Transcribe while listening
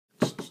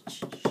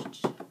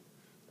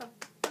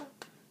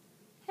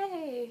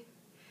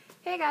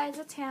Hey guys,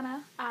 it's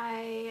Hannah.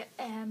 I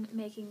am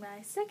making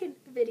my second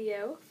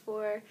video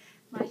for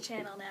my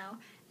channel now.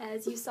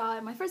 As you saw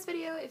in my first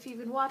video, if you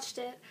even watched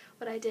it,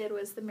 what I did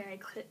was the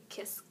Merry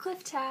Kiss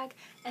Cliff tag,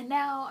 and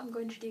now I'm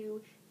going to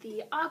do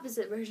the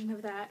opposite version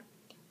of that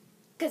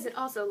because it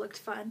also looked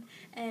fun,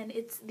 and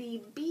it's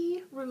the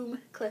Bee Room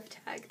Cliff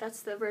tag.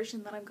 That's the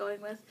version that I'm going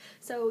with.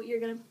 So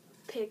you're going to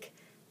pick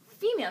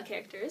female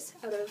characters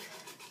out of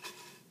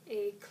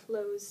a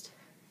closed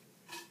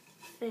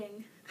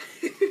thing.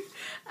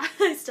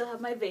 I still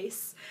have my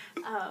vase.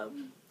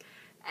 And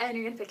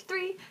you're going to pick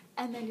 3,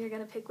 and then you're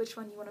going to pick which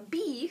one you want to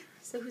be,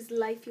 so whose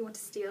life you want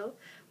to steal,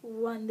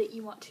 one that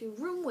you want to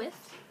room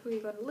with, who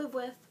you're going to live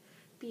with,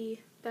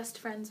 be best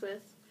friends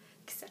with,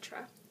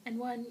 etc. And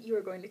one you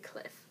are going to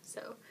cliff,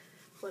 so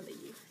one that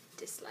you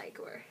dislike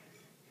or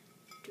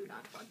do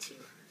not want to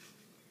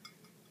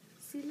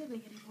see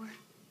living anymore.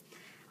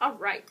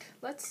 Alright,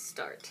 let's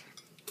start.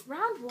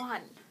 Round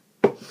 1.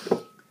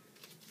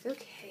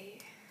 Okay.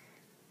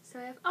 So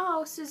I have,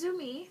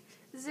 Suzumi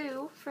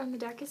Zoo from The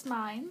Darkest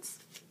Minds.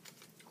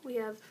 We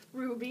have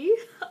Ruby,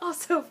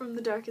 also from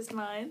The Darkest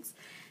Minds.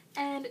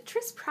 And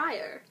Tris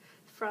Pryor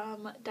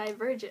from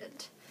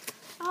Divergent.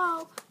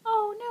 Oh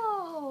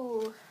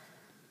no!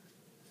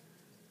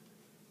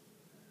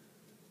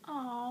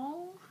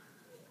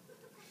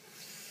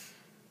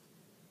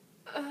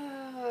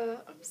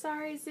 I'm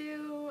sorry,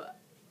 Zoo.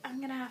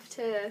 I'm gonna have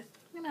to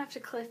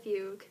cliff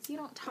you because you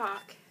don't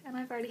talk, and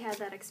I've already had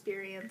that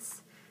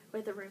experience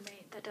with a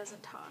roommate that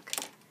doesn't talk,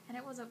 and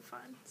it wasn't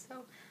fun,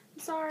 so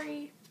I'm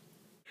sorry.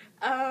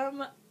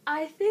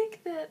 I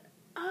think that,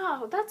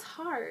 that's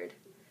hard.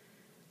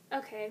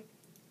 Okay,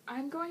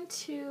 I'm going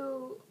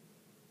to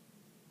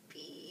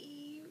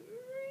be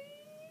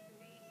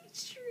really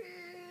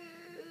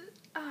true.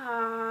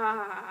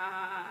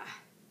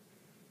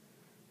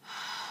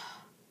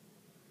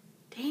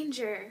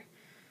 Danger.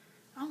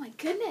 Oh my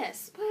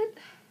goodness, but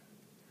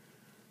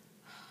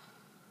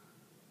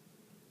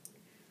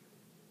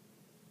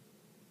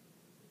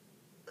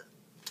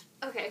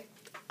okay,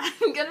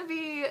 I'm gonna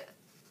be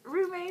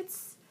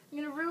roommates. I'm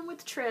gonna room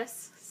with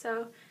Tris,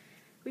 so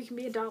we can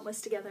be in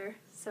Dauntless together,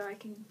 so I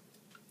can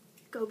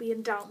go be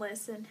in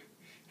Dauntless and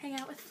hang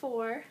out with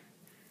 4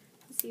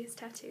 and see his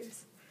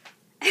tattoos.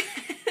 And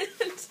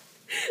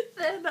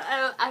then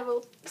I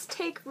will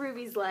take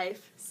Ruby's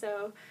life,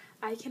 so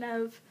I can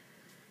have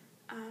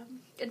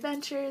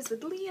adventures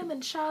with Liam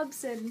and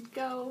Chubbs and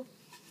go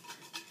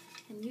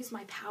and use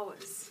my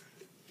powers.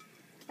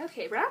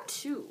 Okay, round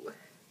 2.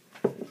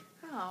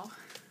 Oh.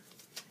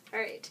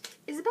 Alright.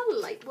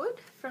 Isabelle Lightwood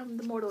from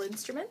The Mortal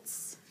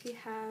Instruments. We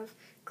have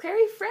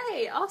Clary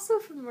Frey, also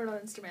from The Mortal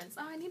Instruments.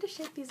 Oh, I need to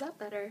shape these up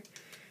better.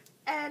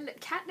 And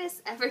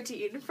Katniss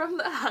Everdeen from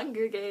The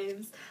Hunger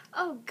Games.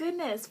 Oh,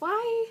 goodness.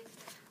 Why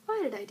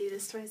did I do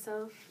this to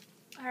myself?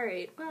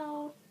 Alright,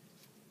 well,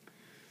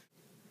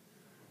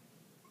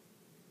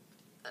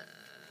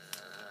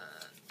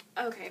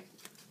 okay.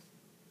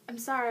 I'm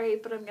sorry,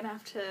 but I'm gonna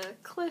have to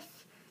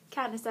cliff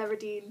Katniss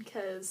Everdeen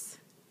because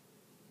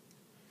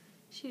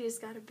she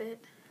just got a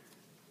bit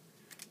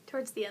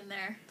towards the end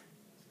there.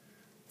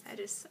 I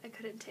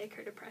couldn't take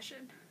her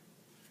depression.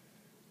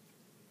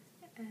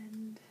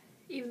 And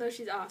even though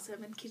she's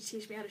awesome and can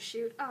teach me how to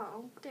shoot,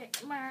 oh, dang.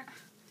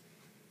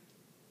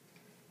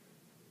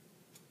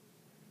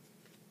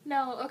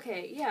 No,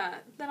 okay, yeah,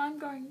 then I'm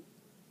going...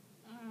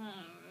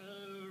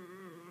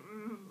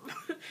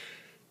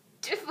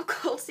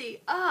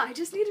 Difficulty. I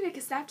just need to make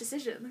a snap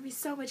decision. That'd be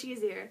so much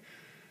easier.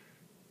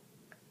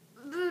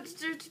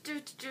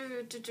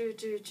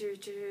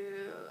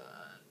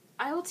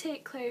 I will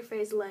take Clary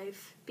Frey's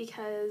life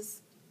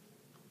because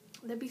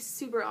that'd be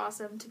super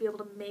awesome to be able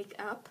to make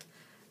up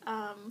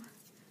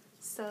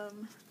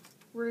some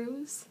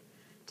rooms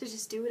to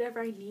just do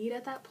whatever I need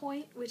at that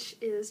point, which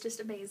is just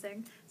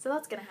amazing. So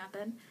that's gonna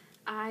happen.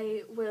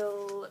 I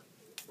will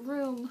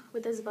room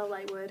with Isabelle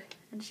Lightwood,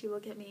 and she will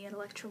get me an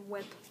Electrum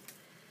Whip,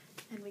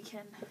 and we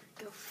can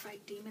go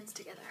fight demons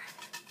together.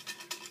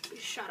 Be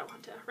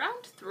Shadowhunter.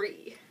 Round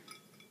 3.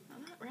 Well,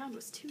 that round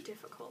was too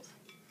difficult.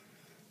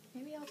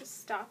 Maybe I'll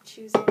just stop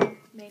choosing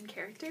main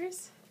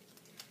characters.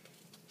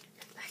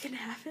 If that can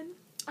happen.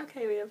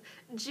 Okay, we have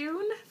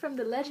June from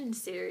the Legend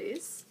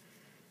series.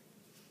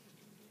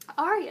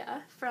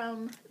 Arya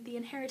from the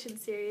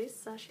Inheritance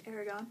series /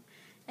 Aragon.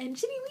 And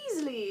Ginny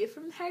Weasley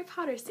from the Harry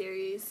Potter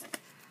series.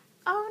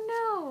 Oh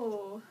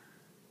no!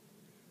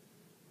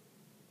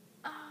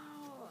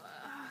 Oh,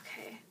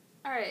 okay.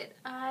 Alright,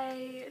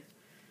 I'll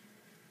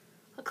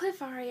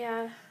cliff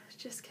Arya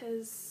just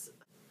because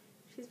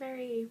she's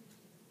very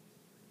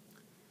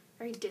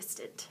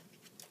distant.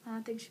 I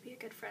don't think she'd be a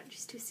good friend.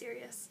 She's too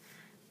serious.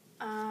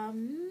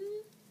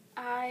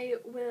 I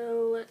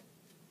will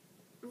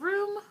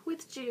room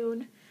with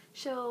June.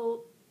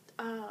 She'll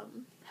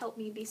help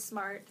me be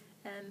smart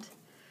and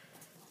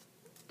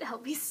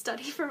help me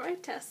study for my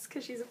tests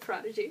because she's a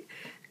prodigy.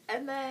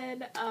 And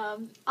then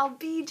I'll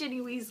be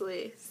Ginny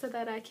Weasley so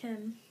that I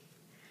can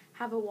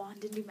have a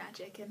wand and do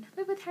magic and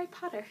live with Harry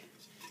Potter.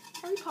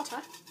 Harry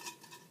Potter.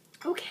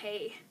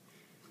 Okay.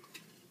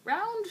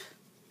 round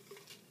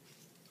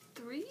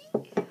 3?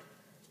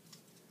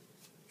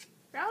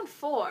 Round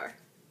 4.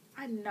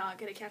 I'm not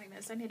good at counting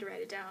this. I need to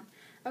write it down.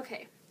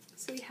 Okay,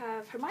 so we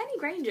have Hermione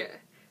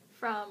Granger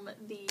from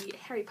the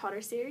Harry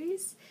Potter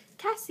series,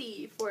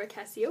 Cassie for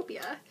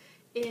Cassiopeia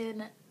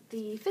in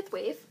the 5th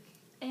wave,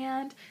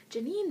 and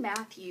Janine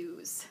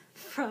Matthews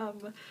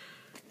from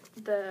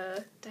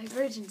the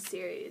Divergent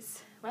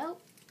series. Well,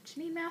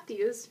 Janine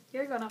Matthews,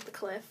 you're going off the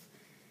cliff,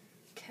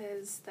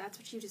 because that's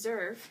what you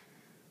deserve.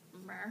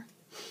 Mer.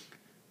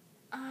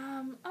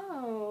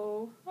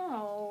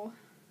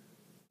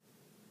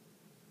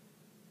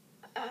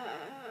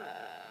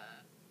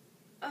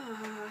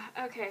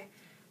 Okay.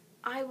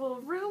 I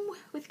will room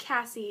with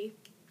Cassie,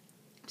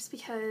 just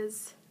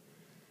because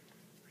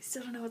we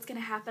still don't know what's going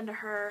to happen to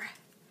her.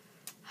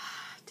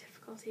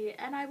 Difficulty.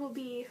 And I will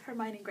be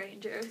Hermione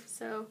Granger,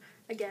 so,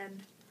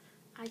 again,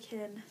 I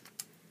can,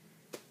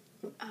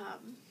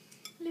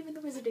 live in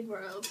the wizarding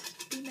world,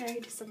 be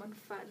married to someone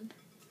fun.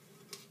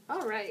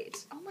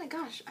 Alright. Oh my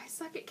gosh, I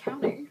suck at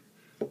counting.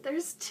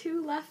 There's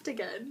 2 left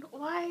again.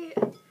 Why?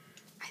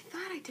 I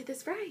thought I did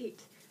this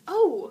right.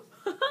 Oh!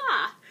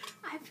 Haha!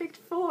 I picked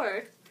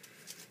 4.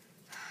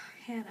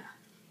 Hannah.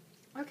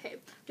 Okay,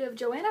 we have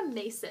Joanna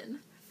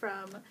Mason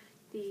from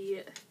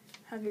the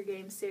Hunger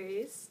Games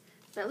series,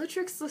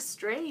 Bellatrix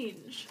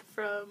Lestrange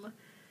from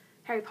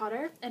Harry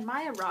Potter, and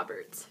Maya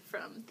Roberts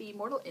from the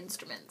Mortal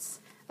Instruments.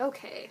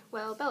 Okay,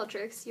 well,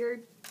 Bellatrix, you're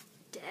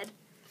dead.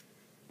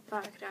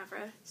 Avada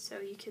Kedavra, so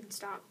you can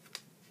stop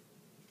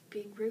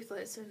being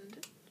ruthless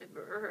and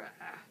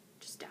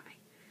just die.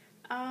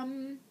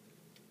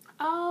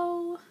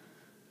 I'll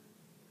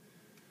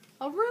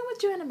room with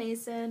Joanna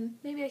Mason.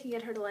 Maybe I can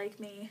get her to like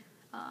me.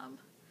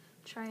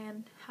 Try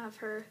and have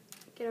her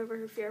get over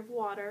her fear of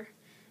water.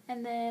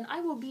 And then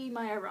I will be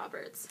Maya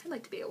Roberts. I'd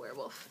like to be a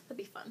werewolf. That'd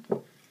be fun.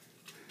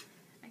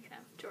 I can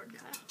have Jordan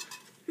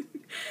Kyle.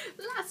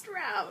 Last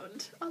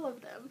round. All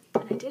of them.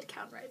 And I did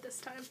count right this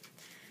time.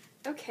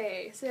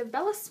 Okay, so we have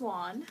Bella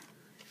Swan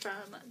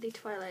from the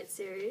Twilight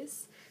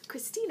series,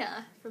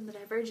 Christina from the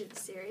Divergent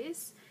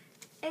series,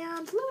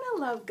 and Luna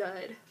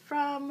Lovegood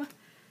from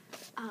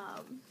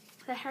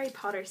the Harry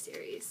Potter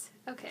series.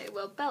 Okay,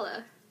 well,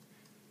 Bella,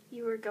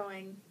 you were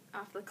going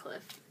off the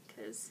cliff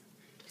because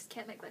you just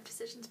can't make life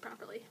decisions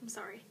properly. I'm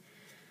sorry.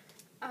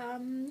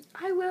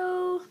 I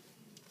will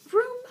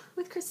room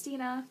with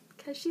Christina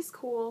because she's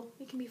cool.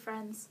 We can be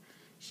friends.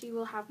 She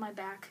will have my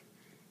back.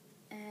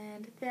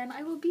 And then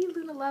I will be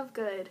Luna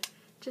Lovegood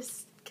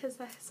just because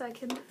so I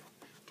can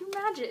do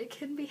magic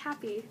and be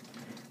happy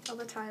all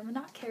the time and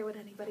not care what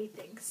anybody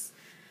thinks.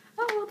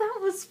 Oh, well, that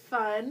was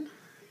fun.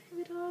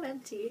 It all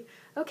empty.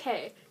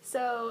 Okay,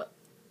 so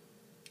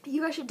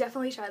you guys should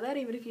definitely try that,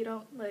 even if you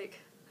don't like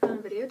on a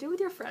video. Do it with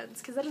your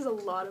friends, because that is a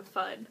lot of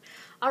fun.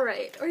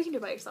 Alright, or you can do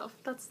it by yourself.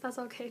 That's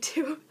okay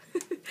too.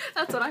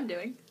 That's what I'm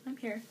doing. I'm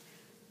here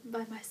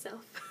by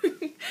myself.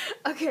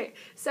 Okay,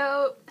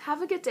 so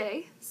have a good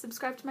day.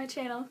 Subscribe to my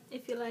channel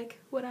if you like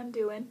what I'm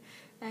doing,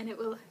 and it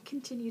will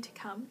continue to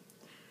come.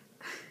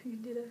 You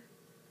can do the...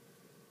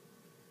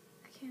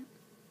 I can't...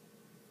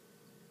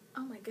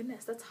 Oh my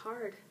goodness, that's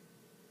hard.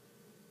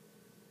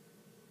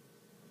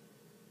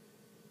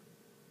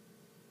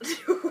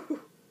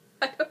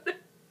 I don't know.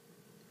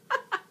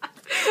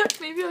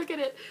 Maybe I'll get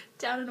it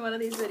down in one of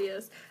these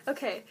videos.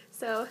 Okay,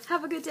 so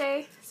have a good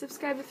day.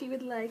 Subscribe if you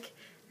would like,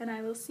 and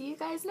I will see you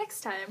guys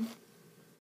next time.